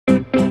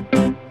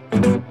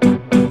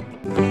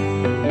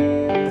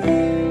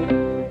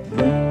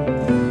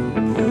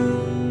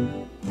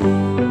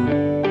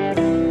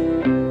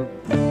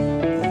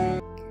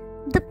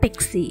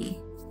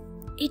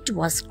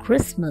was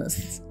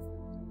Christmas,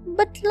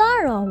 but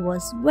Lara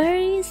was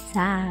very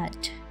sad.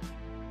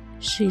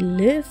 She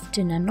lived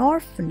in an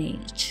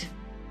orphanage.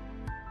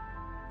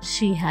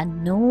 She had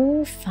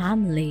no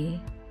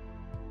family.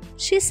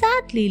 She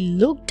sadly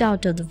looked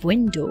out of the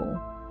window.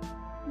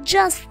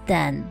 Just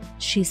then,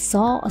 she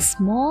saw a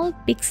small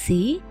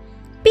pixie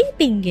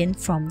peeping in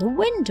from the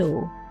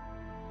window.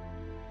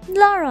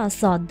 Lara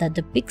thought that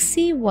the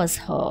pixie was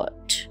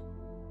hurt.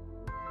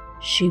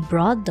 She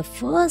brought the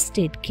first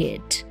aid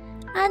kit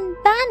and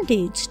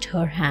bandaged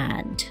her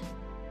hand.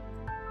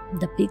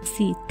 The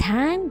pixie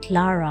thanked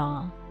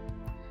Lara.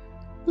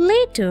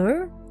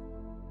 Later,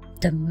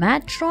 the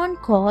matron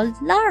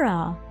called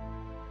Lara.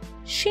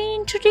 She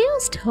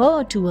introduced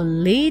her to a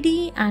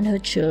lady and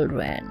her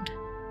children.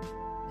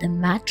 The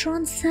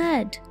matron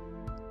said,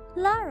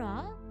 "Lara,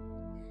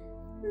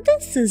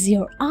 this is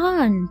your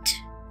aunt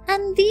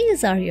and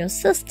these are your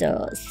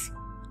sisters."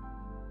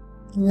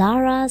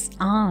 Lara's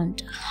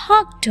aunt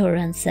hugged her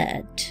and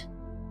said,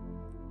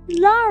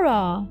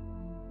 "Lara,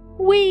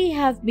 we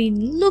have been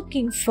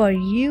looking for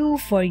you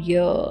for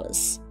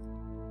years.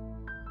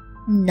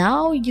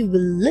 Now you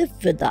will live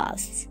with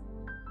us."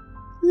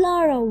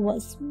 Lara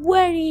was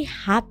very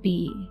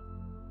happy.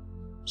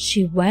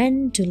 She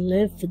went to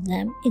live with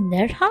them in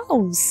their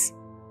house.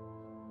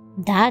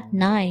 That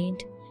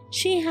night,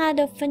 she had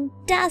a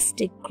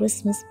fantastic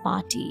Christmas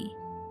party.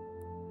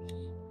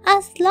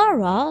 As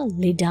Lara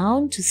lay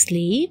down to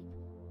sleep,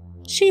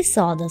 she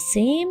saw the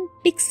same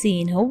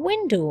pixie in her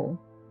window.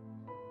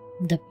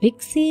 The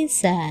pixie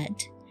said,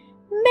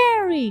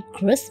 "Merry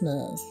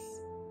Christmas."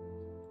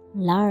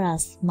 Lara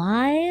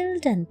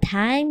smiled and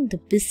thanked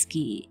the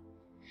pixie,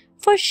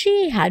 for she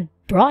had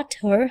brought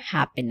her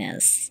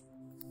happiness.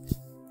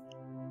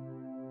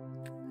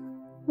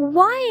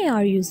 "Why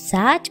are you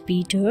sad,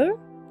 Peter?"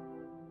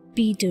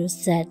 Peter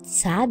said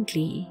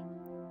sadly.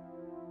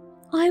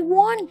 "I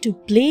want to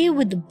play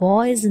with the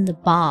boys in the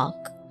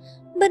park,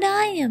 but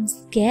I am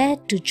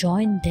scared to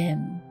join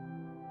them."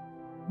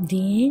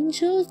 The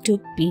angel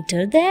took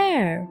Peter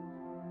there.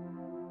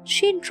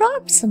 She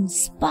dropped some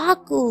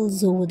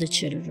sparkles over the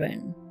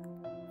children.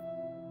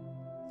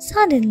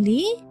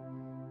 Suddenly,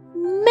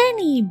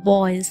 many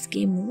boys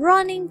came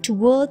running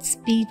towards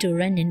Peter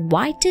and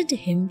invited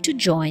him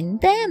to join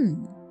them.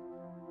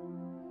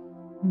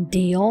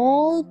 They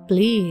all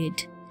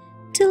played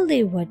till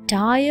they were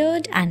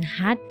tired and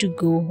had to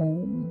go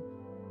home.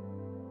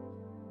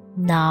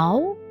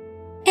 Now,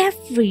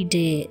 every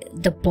day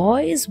the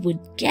boys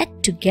would get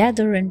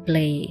together and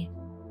play.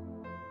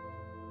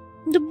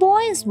 The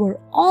boys were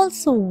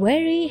also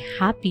very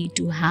happy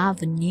to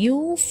have a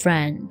new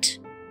friend.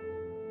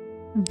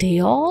 They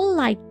all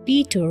liked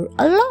Peter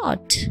a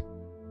lot.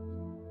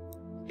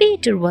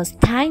 Peter was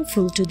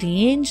thankful to the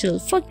angel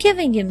for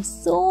giving him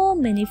so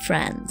many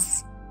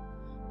friends.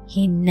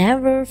 He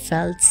never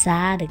felt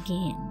sad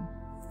again.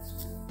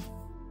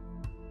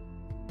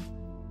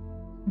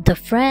 The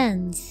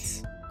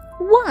friends.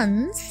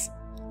 Once,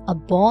 a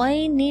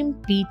boy named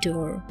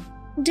Peter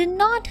did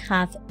not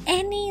have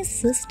any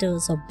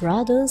sisters or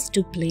brothers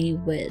to play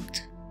with.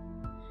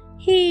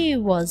 He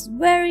was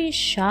very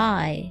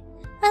shy,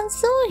 and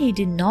so he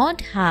did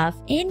not have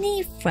any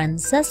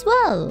friends as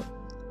well.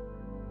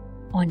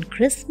 On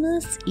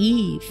Christmas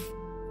Eve,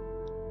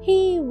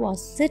 he was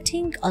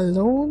sitting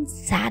alone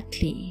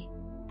sadly.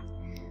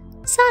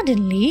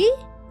 Suddenly,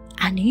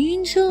 an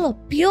angel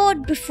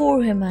appeared before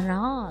him and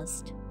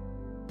asked,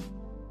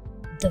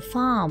 "The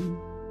farm."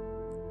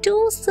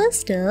 Two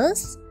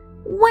sisters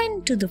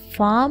went to the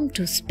farm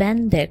to spend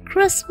their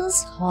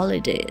Christmas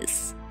holidays.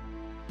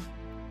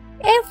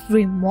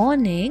 Every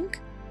morning,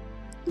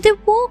 they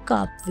woke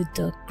up with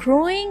the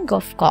crowing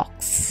of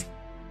cocks.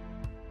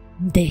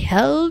 They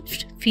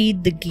helped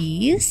feed the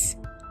geese,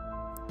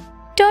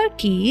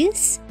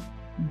 turkeys,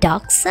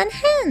 ducks, and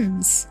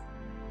hens.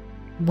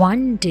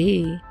 One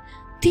day,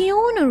 the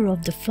owner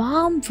of the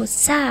farm was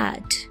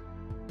sad.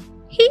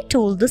 He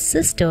told the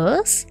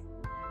sisters,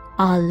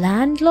 "Our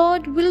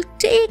landlord will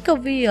take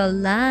away our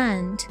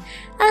land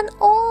and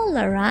all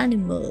our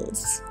animals,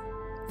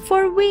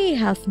 for we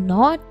have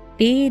not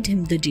paid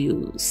him the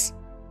dues."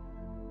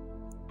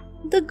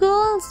 The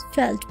girls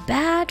felt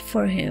bad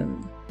for him.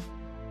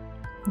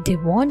 They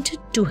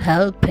wanted to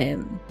help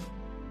him.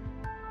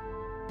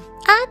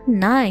 At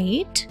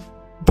night,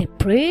 they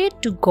prayed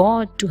to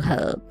God to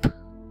help.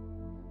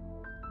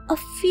 A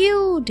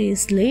few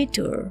days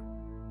later,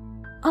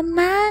 a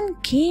man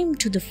came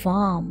to the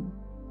farm.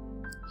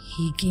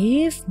 He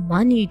gave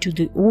money to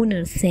the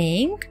owner,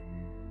 saying,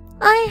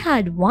 "I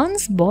had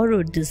once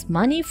borrowed this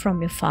money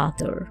from your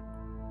father.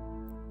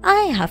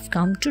 I have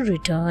come to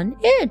return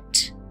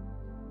it."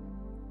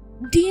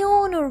 The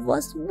owner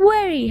was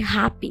very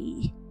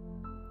happy.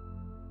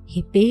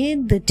 He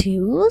paid the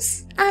dues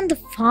and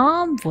the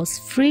farm was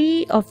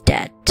free of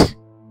debt.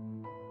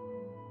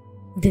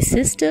 The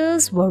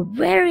sisters were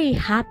very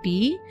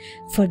happy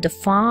for the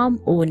farm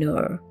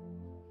owner.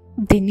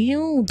 They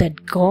knew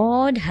that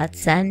God had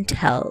sent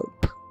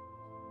help.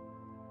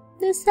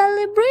 They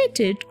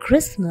celebrated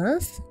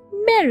Christmas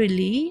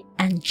merrily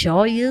and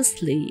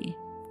joyously.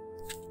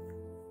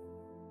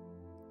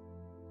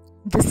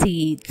 The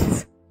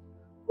seeds.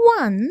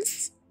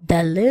 Once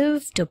there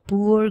lived a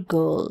poor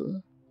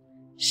girl.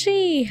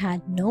 She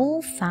had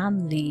no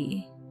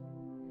family.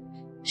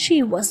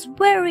 She was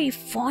very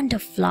fond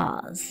of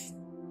flowers.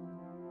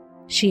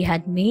 She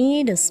had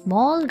made a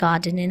small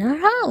garden in her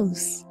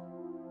house.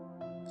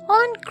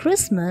 On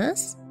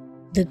Christmas,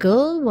 the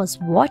girl was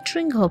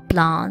watering her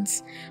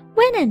plants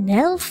when an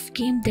elf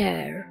came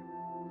there.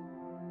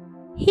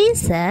 He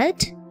said,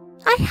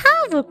 "I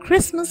have a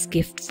Christmas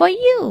gift for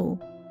you."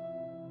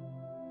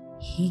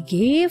 He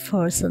gave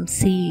her some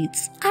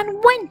seeds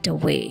and went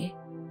away.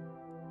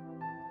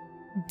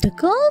 The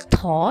girl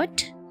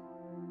thought,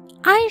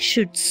 "I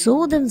should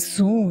sow them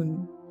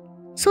soon,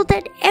 so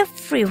that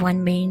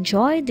everyone may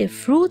enjoy their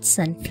fruits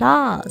and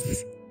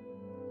flowers."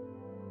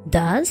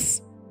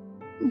 Thus,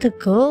 the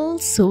girl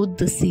sowed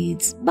the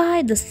seeds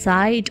by the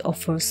side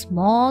of her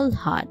small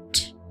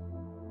hut.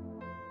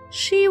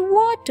 She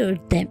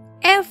watered them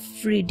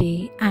every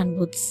day and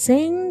would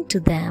sing to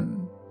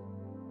them.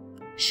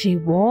 She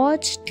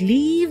watched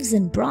leaves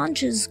and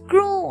branches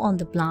grow on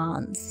the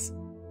plants.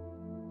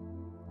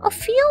 A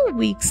few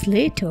weeks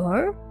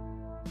later,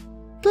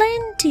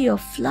 plenty of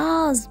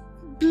flowers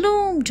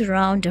bloomed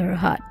around her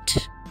hut.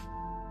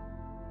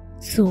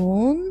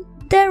 Soon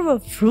there were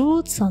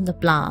fruits on the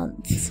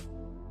plants.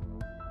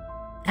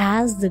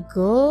 As the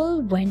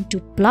girl went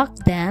to pluck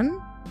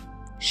them,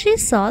 she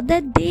saw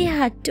that they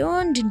had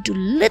turned into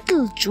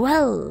little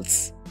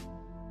jewels.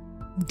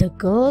 The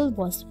girl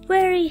was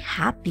very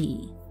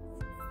happy.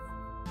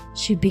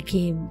 She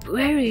became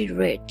very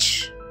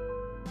rich.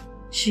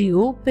 She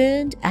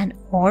opened an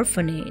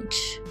orphanage.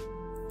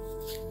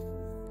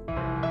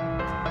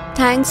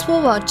 Thanks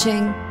for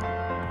watching.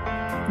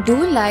 Do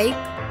like,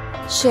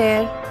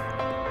 share,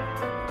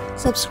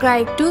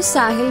 subscribe to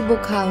Sahil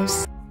Book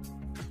House.